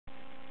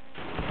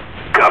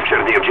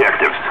Capture the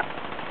objectives.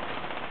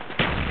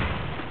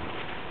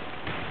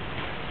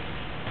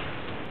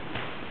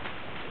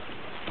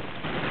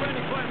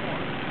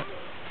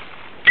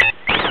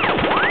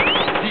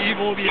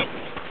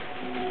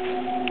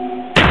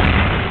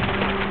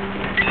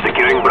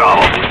 Securing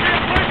Bravo.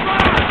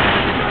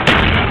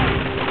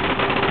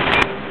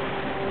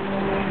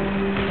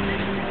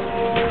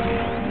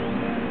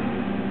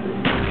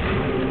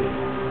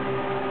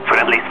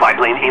 Friendly spy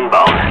plane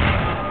inbound.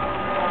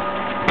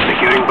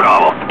 Securing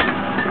Bravo.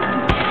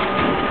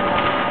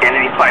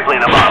 Enemy spy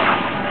plane above.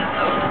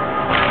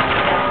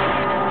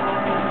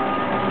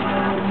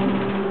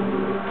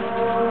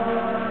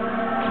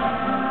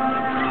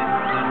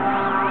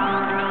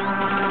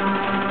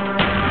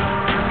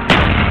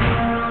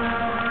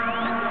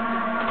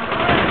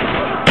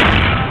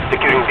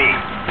 Securing B.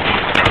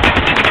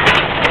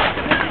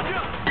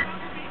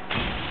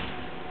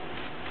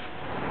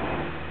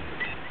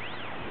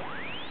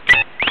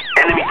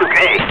 Enemy took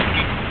A.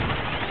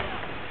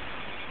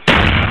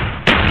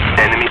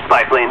 Enemy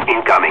spy plane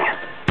incoming.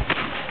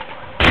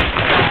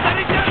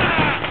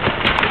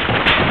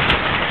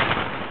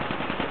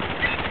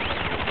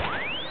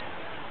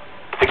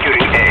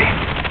 Securing A.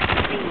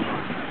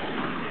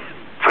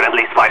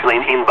 Friendly spy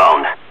plane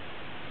inbound.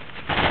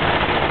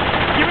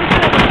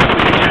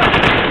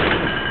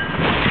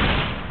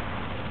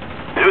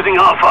 Losing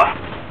Alpha.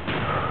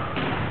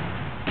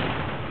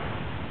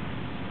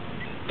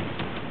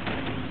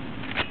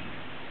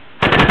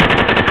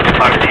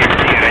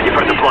 RCXD ready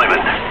for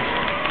deployment.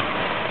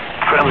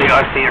 Friendly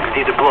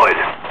RCXD deployed.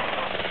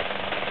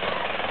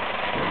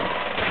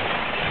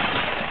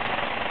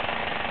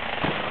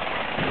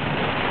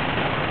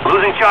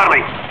 Losing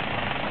Charlie.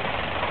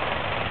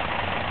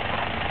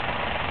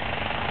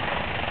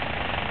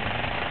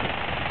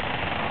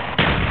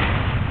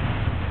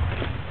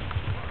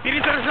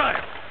 Перезаряжаю.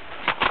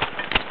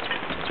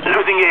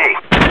 Losing A.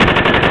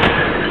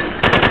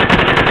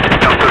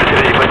 Doctor is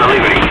ready for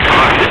delivery.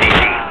 Mark the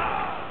DC.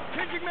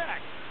 Changing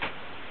mag.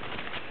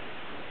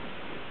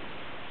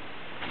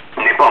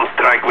 Napalm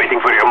strike waiting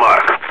for your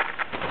mark.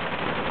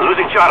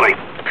 Losing Charlie.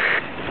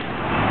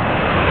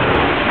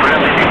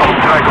 Friendly napalm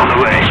strike on the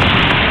way.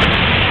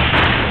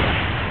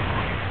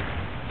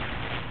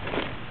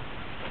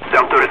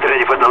 Some turret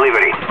ready for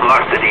delivery.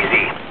 Mark the DZ.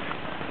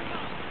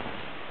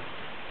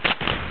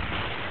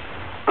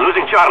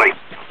 Losing Charlie.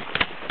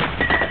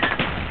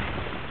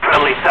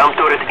 Friendly SAM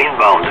turret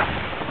inbound.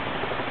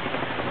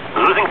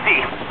 Losing C.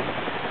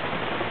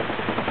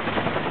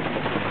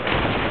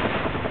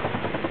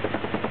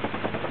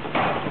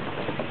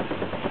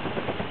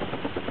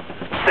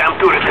 SAM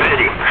turret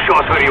ready. Show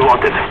us where you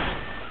want it.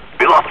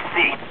 We lost C.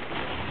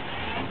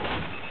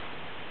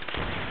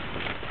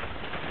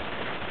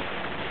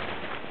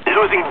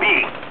 Losing B.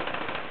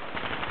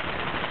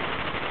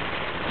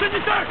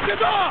 Санитар,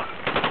 сюда!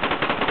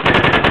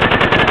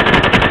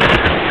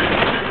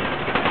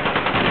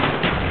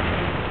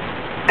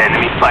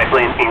 Enemy spy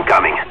plane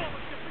incoming.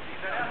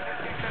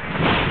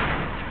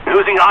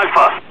 Losing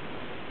Alpha.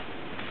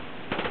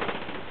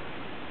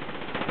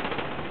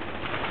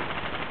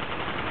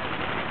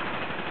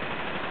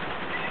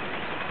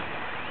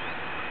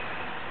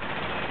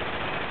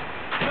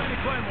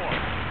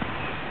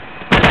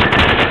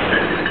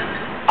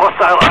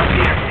 Hostile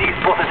RCXD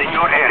spotted in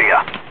your area.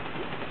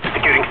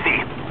 Securing C.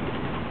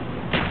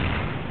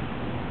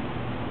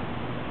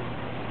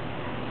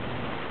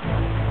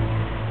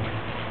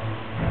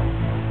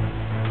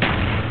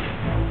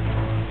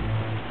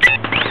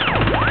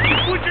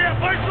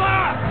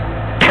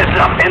 Heads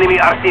up, enemy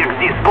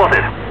RCXD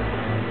spotted.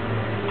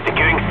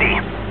 Securing C.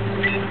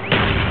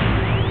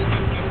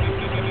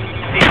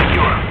 C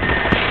secure.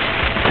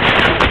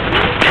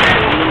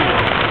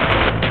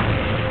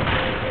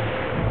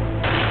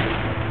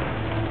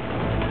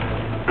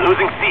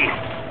 Losing C.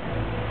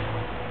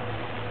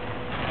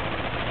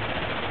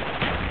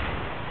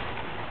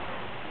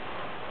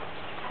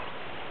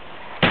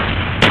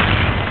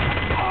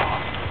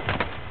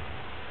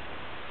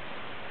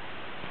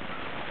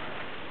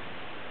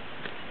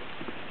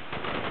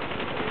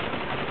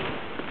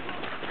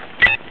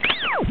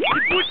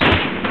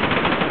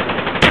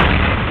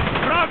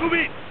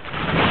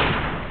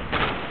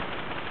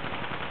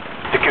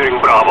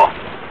 Securing Bravo.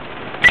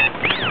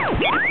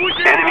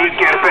 Enemy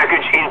care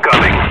package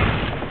incoming.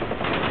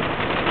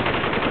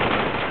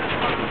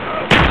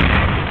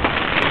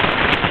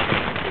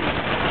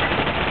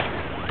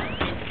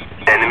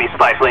 Enemy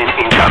spy plane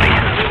incoming.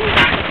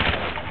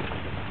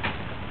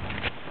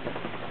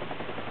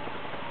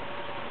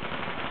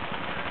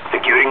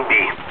 Securing B.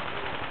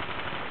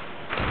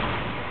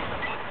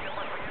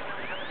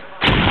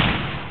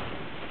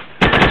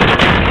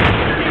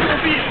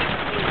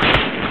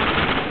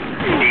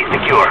 D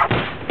secure.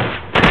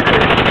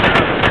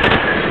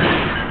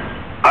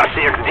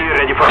 RCXD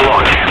ready for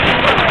launch.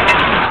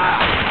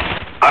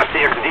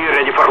 RCXD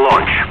ready for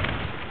launch.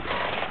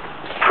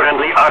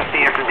 Friendly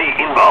RCXD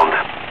inbound.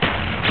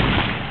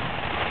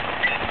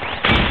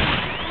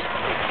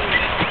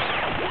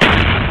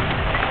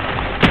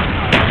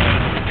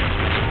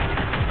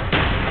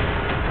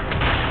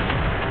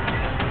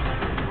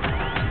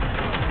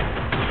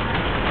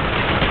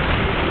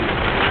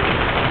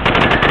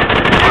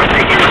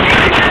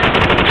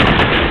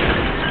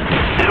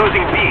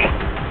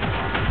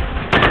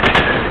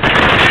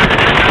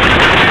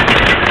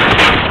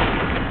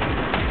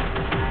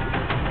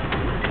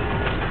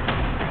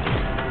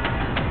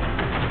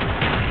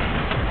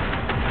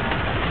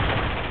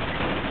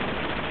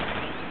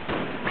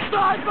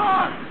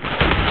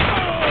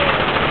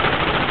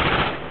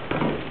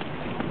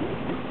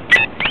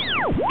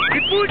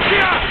 Losing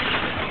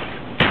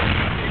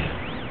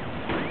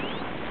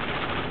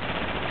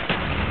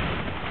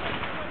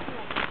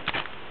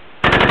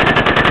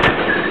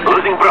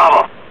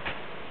Bravo.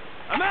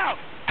 I'm out!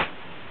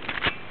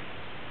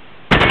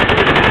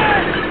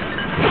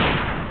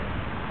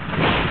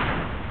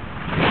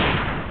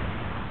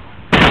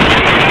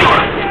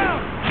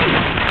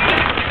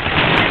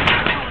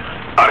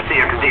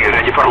 RCXD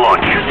ready for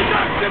launch.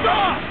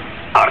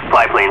 Our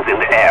spy planes in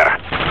the air.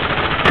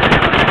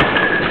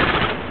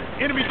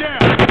 Enemy down!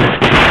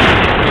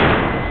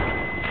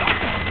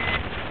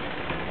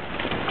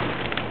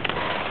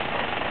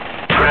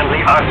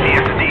 Friendly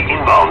RCXD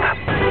inbound.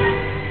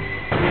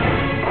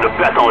 The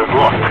battle is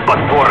lost, but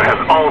war has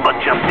all but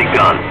just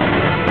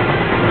begun.